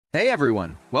Hey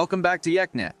everyone, welcome back to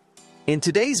YekNet. In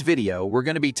today's video, we're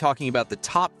going to be talking about the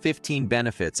top 15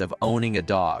 benefits of owning a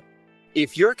dog.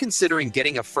 If you're considering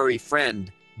getting a furry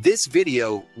friend, this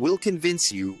video will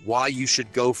convince you why you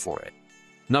should go for it.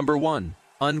 Number 1.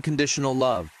 Unconditional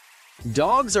love.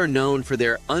 Dogs are known for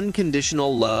their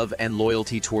unconditional love and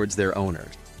loyalty towards their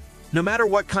owners. No matter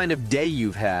what kind of day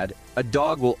you've had, a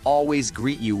dog will always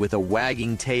greet you with a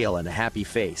wagging tail and a happy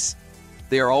face.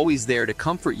 They are always there to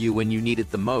comfort you when you need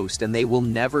it the most, and they will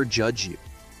never judge you.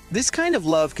 This kind of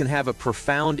love can have a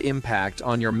profound impact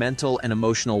on your mental and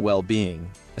emotional well-being,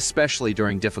 especially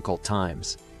during difficult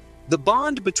times. The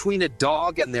bond between a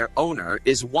dog and their owner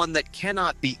is one that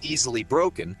cannot be easily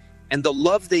broken, and the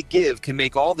love they give can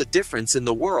make all the difference in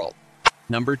the world.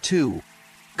 Number 2.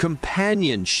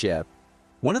 Companionship.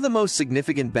 One of the most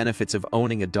significant benefits of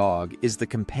owning a dog is the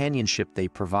companionship they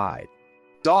provide.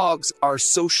 Dogs are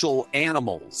social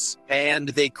animals, and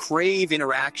they crave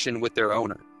interaction with their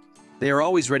owner. They are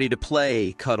always ready to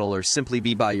play, cuddle, or simply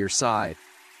be by your side.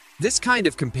 This kind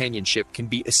of companionship can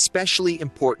be especially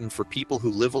important for people who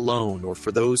live alone or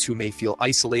for those who may feel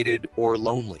isolated or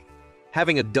lonely.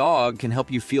 Having a dog can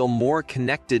help you feel more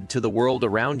connected to the world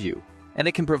around you, and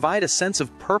it can provide a sense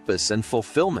of purpose and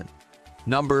fulfillment.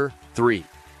 Number 3.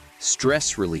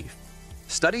 Stress relief.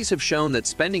 Studies have shown that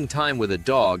spending time with a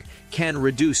dog can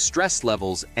reduce stress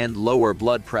levels and lower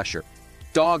blood pressure.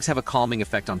 Dogs have a calming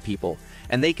effect on people,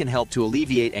 and they can help to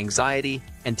alleviate anxiety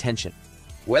and tension.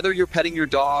 Whether you're petting your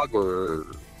dog or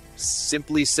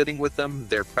simply sitting with them,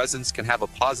 their presence can have a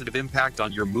positive impact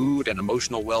on your mood and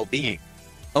emotional well-being.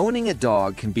 Owning a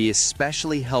dog can be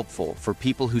especially helpful for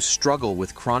people who struggle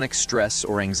with chronic stress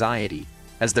or anxiety,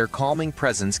 as their calming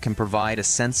presence can provide a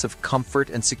sense of comfort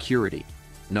and security.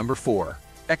 Number 4.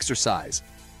 Exercise.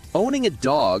 Owning a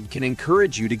dog can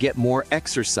encourage you to get more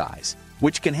exercise,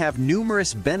 which can have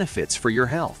numerous benefits for your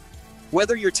health.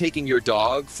 Whether you're taking your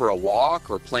dog for a walk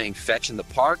or playing fetch in the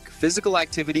park, physical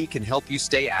activity can help you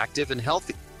stay active and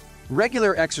healthy.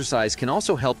 Regular exercise can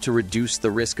also help to reduce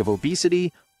the risk of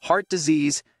obesity, heart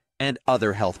disease, and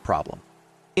other health problems.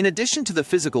 In addition to the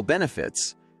physical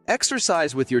benefits,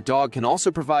 exercise with your dog can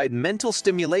also provide mental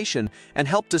stimulation and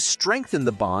help to strengthen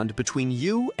the bond between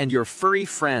you and your furry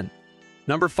friend.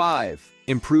 Number 5.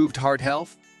 Improved heart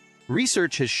health.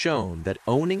 Research has shown that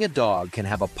owning a dog can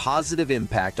have a positive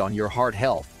impact on your heart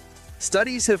health.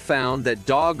 Studies have found that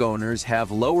dog owners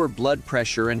have lower blood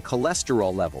pressure and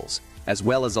cholesterol levels, as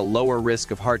well as a lower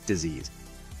risk of heart disease.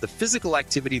 The physical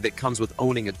activity that comes with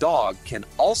owning a dog can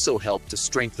also help to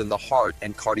strengthen the heart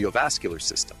and cardiovascular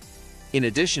system. In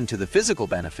addition to the physical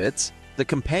benefits, the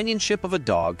companionship of a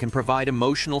dog can provide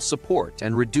emotional support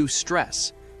and reduce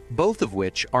stress, both of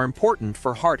which are important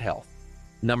for heart health.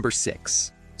 Number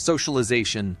 6.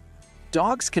 Socialization.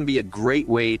 Dogs can be a great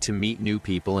way to meet new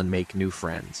people and make new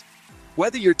friends.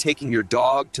 Whether you're taking your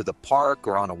dog to the park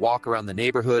or on a walk around the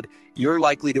neighborhood, you're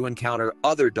likely to encounter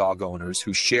other dog owners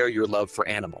who share your love for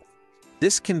animals.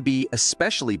 This can be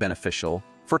especially beneficial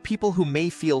for people who may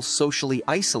feel socially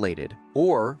isolated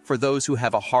or for those who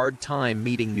have a hard time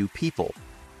meeting new people.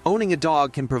 Owning a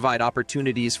dog can provide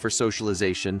opportunities for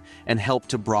socialization and help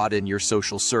to broaden your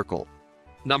social circle.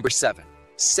 Number 7.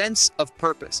 Sense of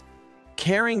purpose.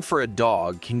 Caring for a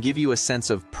dog can give you a sense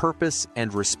of purpose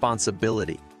and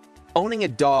responsibility. Owning a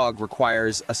dog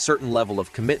requires a certain level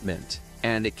of commitment,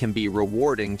 and it can be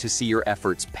rewarding to see your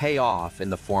efforts pay off in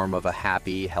the form of a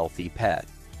happy, healthy pet.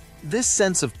 This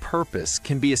sense of purpose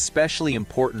can be especially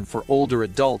important for older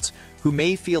adults who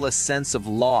may feel a sense of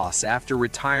loss after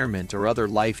retirement or other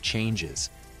life changes.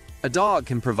 A dog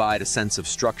can provide a sense of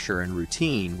structure and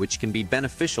routine, which can be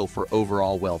beneficial for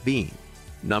overall well-being.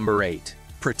 Number 8.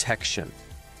 Protection.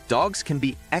 Dogs can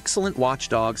be excellent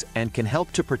watchdogs and can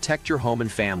help to protect your home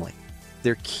and family.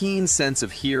 Their keen sense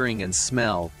of hearing and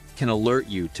smell can alert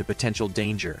you to potential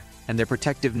danger, and their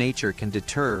protective nature can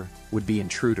deter would-be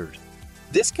intruders.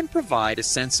 This can provide a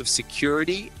sense of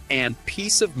security and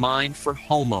peace of mind for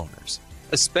homeowners,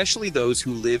 especially those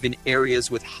who live in areas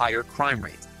with higher crime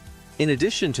rates. In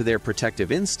addition to their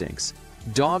protective instincts,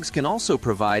 dogs can also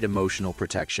provide emotional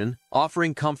protection,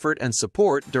 offering comfort and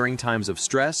support during times of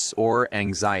stress or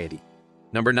anxiety.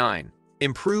 Number 9.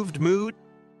 Improved mood.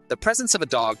 The presence of a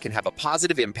dog can have a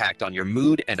positive impact on your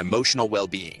mood and emotional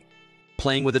well-being.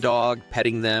 Playing with a dog,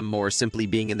 petting them, or simply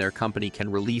being in their company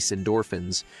can release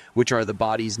endorphins, which are the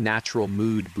body's natural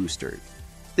mood booster.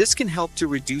 This can help to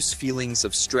reduce feelings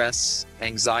of stress,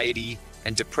 anxiety,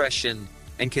 and depression,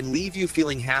 and can leave you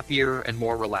feeling happier and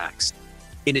more relaxed.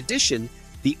 In addition,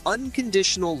 the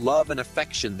unconditional love and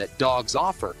affection that dogs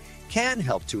offer can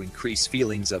help to increase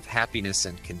feelings of happiness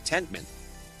and contentment.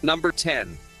 Number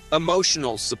 10.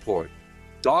 Emotional support.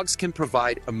 Dogs can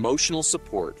provide emotional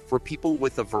support for people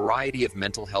with a variety of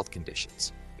mental health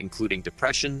conditions, including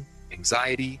depression,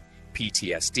 anxiety,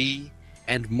 PTSD,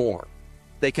 and more.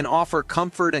 They can offer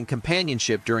comfort and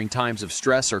companionship during times of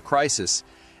stress or crisis,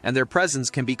 and their presence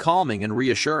can be calming and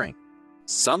reassuring.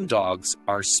 Some dogs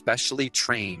are specially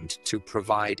trained to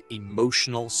provide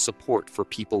emotional support for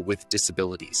people with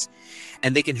disabilities,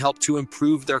 and they can help to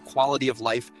improve their quality of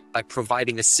life by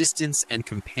providing assistance and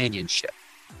companionship.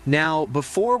 Now,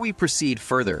 before we proceed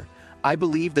further, I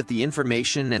believe that the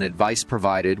information and advice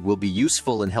provided will be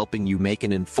useful in helping you make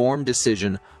an informed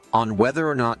decision on whether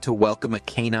or not to welcome a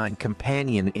canine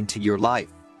companion into your life.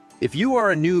 If you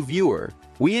are a new viewer,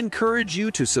 we encourage you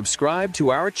to subscribe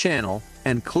to our channel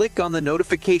and click on the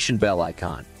notification bell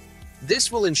icon.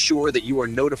 This will ensure that you are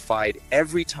notified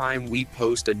every time we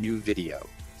post a new video,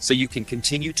 so you can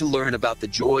continue to learn about the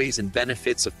joys and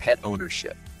benefits of pet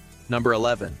ownership. Number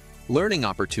 11. Learning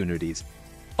opportunities.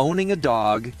 Owning a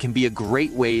dog can be a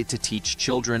great way to teach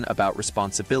children about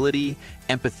responsibility,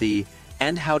 empathy,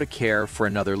 and how to care for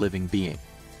another living being.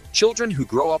 Children who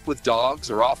grow up with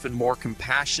dogs are often more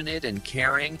compassionate and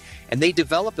caring, and they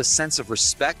develop a sense of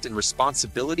respect and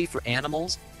responsibility for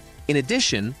animals. In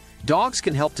addition, dogs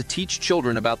can help to teach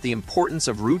children about the importance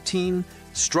of routine,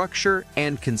 structure,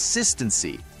 and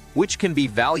consistency, which can be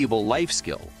valuable life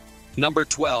skills. Number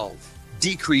 12.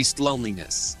 Decreased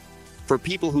loneliness. For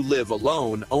people who live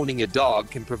alone, owning a dog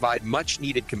can provide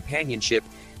much-needed companionship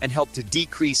and help to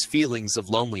decrease feelings of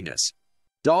loneliness.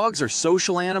 Dogs are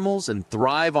social animals and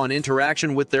thrive on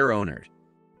interaction with their owners.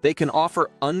 They can offer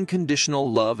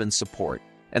unconditional love and support,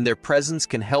 and their presence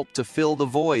can help to fill the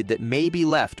void that may be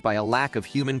left by a lack of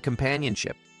human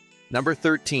companionship. Number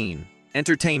 13.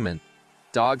 Entertainment.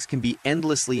 Dogs can be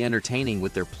endlessly entertaining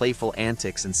with their playful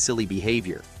antics and silly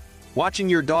behavior. Watching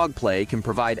your dog play can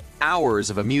provide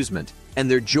hours of amusement, and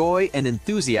their joy and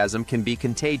enthusiasm can be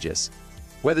contagious.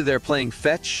 Whether they're playing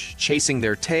fetch, chasing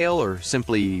their tail, or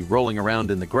simply rolling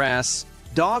around in the grass,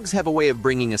 dogs have a way of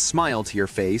bringing a smile to your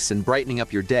face and brightening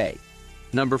up your day.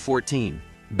 Number 14.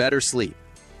 Better sleep.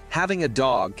 Having a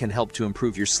dog can help to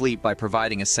improve your sleep by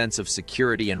providing a sense of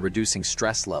security and reducing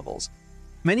stress levels.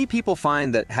 Many people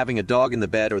find that having a dog in the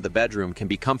bed or the bedroom can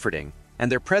be comforting,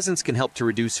 and their presence can help to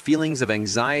reduce feelings of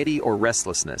anxiety or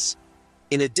restlessness.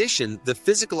 In addition, the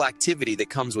physical activity that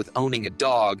comes with owning a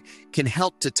dog can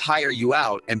help to tire you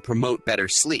out and promote better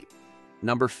sleep.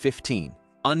 Number 15.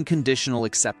 Unconditional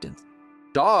acceptance.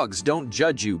 Dogs don't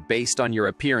judge you based on your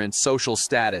appearance, social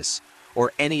status,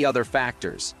 or any other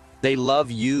factors. They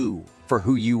love you for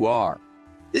who you are.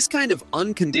 This kind of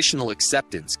unconditional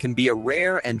acceptance can be a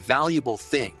rare and valuable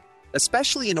thing,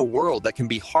 especially in a world that can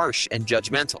be harsh and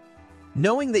judgmental.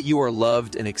 Knowing that you are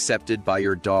loved and accepted by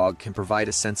your dog can provide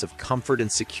a sense of comfort and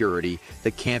security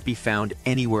that can't be found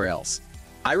anywhere else.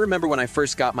 I remember when I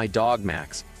first got my dog,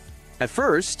 Max. At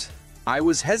first, I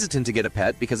was hesitant to get a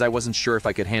pet because I wasn't sure if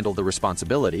I could handle the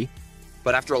responsibility.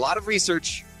 But after a lot of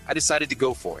research, I decided to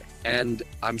go for it, and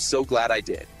I'm so glad I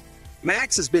did.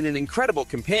 Max has been an incredible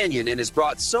companion and has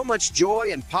brought so much joy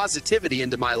and positivity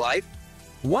into my life.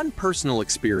 One personal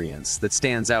experience that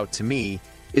stands out to me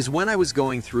is when I was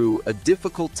going through a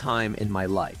difficult time in my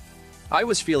life. I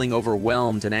was feeling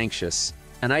overwhelmed and anxious,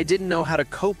 and I didn't know how to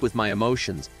cope with my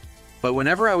emotions. But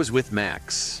whenever I was with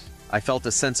Max, I felt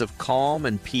a sense of calm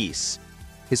and peace.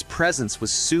 His presence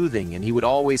was soothing, and he would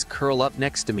always curl up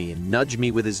next to me and nudge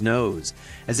me with his nose,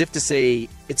 as if to say,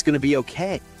 "It's going to be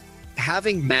okay."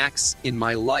 Having Max in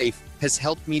my life has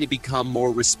helped me to become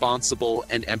more responsible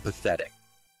and empathetic.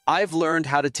 I've learned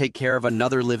how to take care of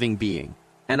another living being,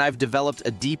 and I've developed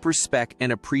a deep respect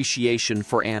and appreciation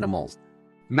for animals.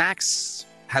 Max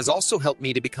has also helped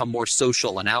me to become more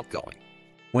social and outgoing.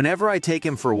 Whenever I take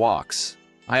him for walks,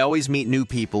 I always meet new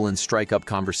people and strike up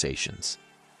conversations.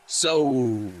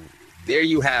 So, there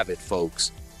you have it,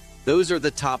 folks. Those are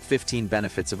the top 15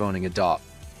 benefits of owning a dog.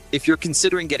 If you're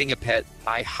considering getting a pet,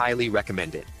 I highly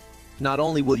recommend it. Not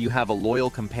only will you have a loyal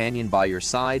companion by your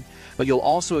side, but you'll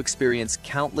also experience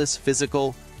countless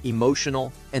physical,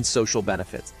 emotional, and social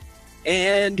benefits.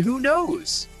 And who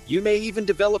knows? You may even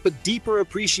develop a deeper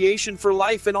appreciation for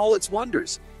life and all its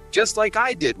wonders, just like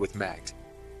I did with Max.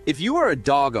 If you are a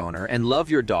dog owner and love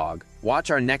your dog,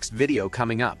 watch our next video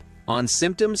coming up on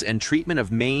symptoms and treatment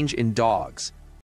of mange in dogs.